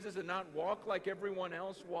follow Jesus and not walk like everyone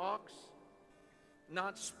else walks,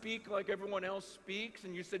 not speak like everyone else speaks,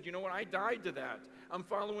 and you said, you know what, I died to that. I'm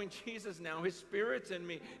following Jesus now. His Spirit's in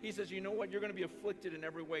me. He says, you know what, you're going to be afflicted in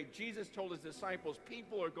every way. Jesus told his disciples,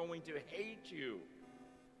 people are going to hate you.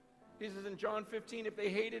 He says in John 15, if they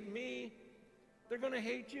hated me, they're going to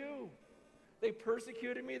hate you. They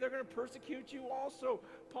persecuted me, they're going to persecute you also.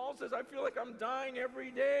 Paul says, I feel like I'm dying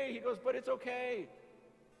every day. He goes, but it's okay.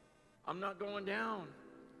 I'm not going down.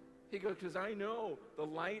 He goes, because I know the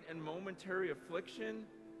light and momentary affliction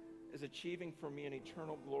is achieving for me an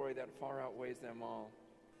eternal glory that far outweighs them all.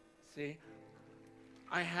 See,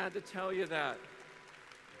 I had to tell you that.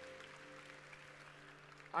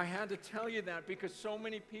 I had to tell you that because so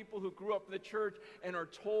many people who grew up in the church and are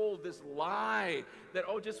told this lie that,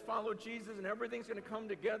 oh, just follow Jesus and everything's going to come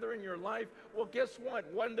together in your life. Well, guess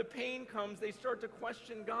what? When the pain comes, they start to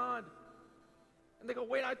question God. And they go,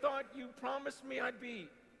 wait, I thought you promised me I'd be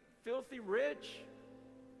filthy rich,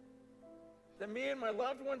 that me and my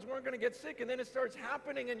loved ones weren't going to get sick, and then it starts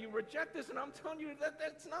happening and you reject this, and I'm telling you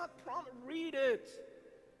that's not promise. Read it.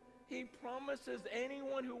 He promises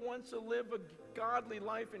anyone who wants to live a godly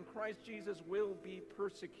life in Christ Jesus will be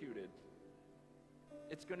persecuted.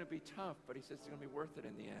 It's going to be tough, but he says it's going to be worth it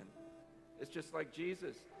in the end. It's just like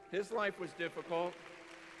Jesus. His life was difficult.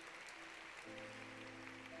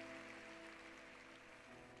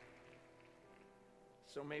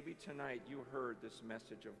 So maybe tonight you heard this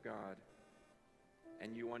message of God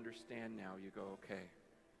and you understand now. You go, okay,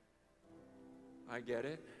 I get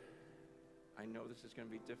it. I know this is going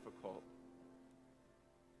to be difficult,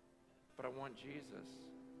 but I want Jesus.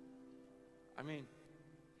 I mean,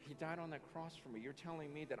 he died on that cross for me. You're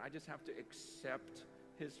telling me that I just have to accept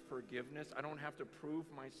his forgiveness? I don't have to prove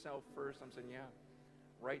myself first? I'm saying, yeah,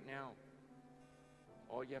 right now,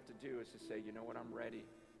 all you have to do is to say, you know what, I'm ready.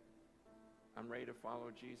 I'm ready to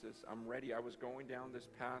follow Jesus. I'm ready. I was going down this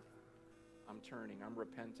path. I'm turning. I'm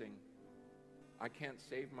repenting. I can't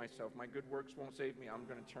save myself. My good works won't save me. I'm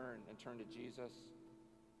going to turn to Jesus.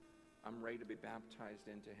 I'm ready to be baptized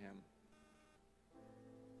into him.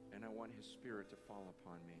 And I want his Spirit to fall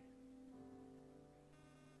upon me.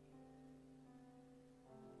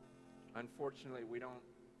 Unfortunately, we don't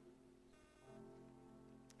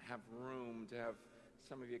have room to have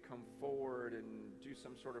some of you come forward and do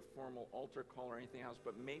some sort of formal altar call or anything else,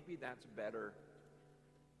 but maybe that's better,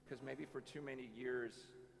 because maybe for too many years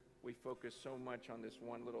we focus so much on this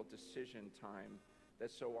one little decision time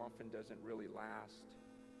that so often doesn't really last.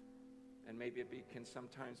 And maybe it can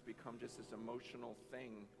sometimes become just this emotional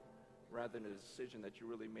thing rather than a decision that you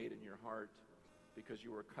really made in your heart because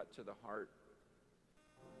you were cut to the heart.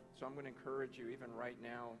 So I'm going to encourage you even right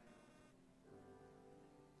now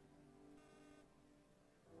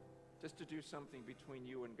just to do something between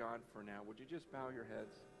you and God for now. Would you just bow your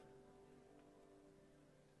heads?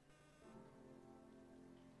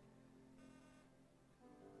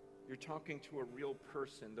 You're talking to a real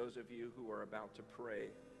person, those of you who are about to pray.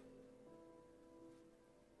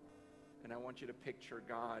 And I want you to picture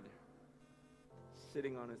God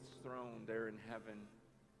sitting on his throne there in heaven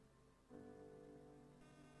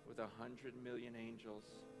with 100 million angels.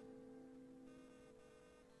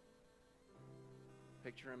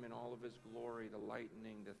 Picture him in all of his glory, the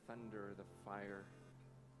lightning, the thunder, the fire.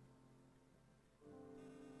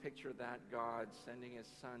 Picture that God sending his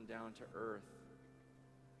Son down to earth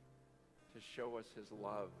to show us his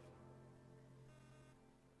love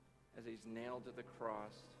as he's nailed to the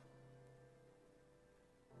cross,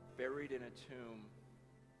 buried in a tomb,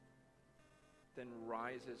 then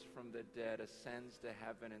rises from the dead, ascends to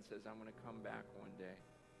heaven and says, I'm going to come back one day.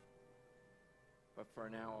 But for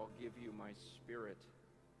now, I'll give you my Spirit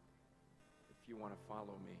if you want to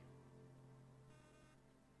follow me.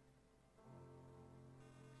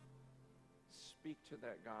 Speak to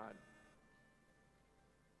that God.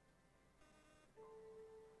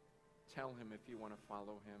 Tell him if you want to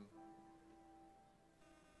follow him.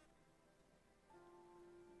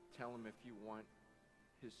 Tell him if you want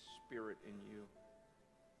his Spirit in you.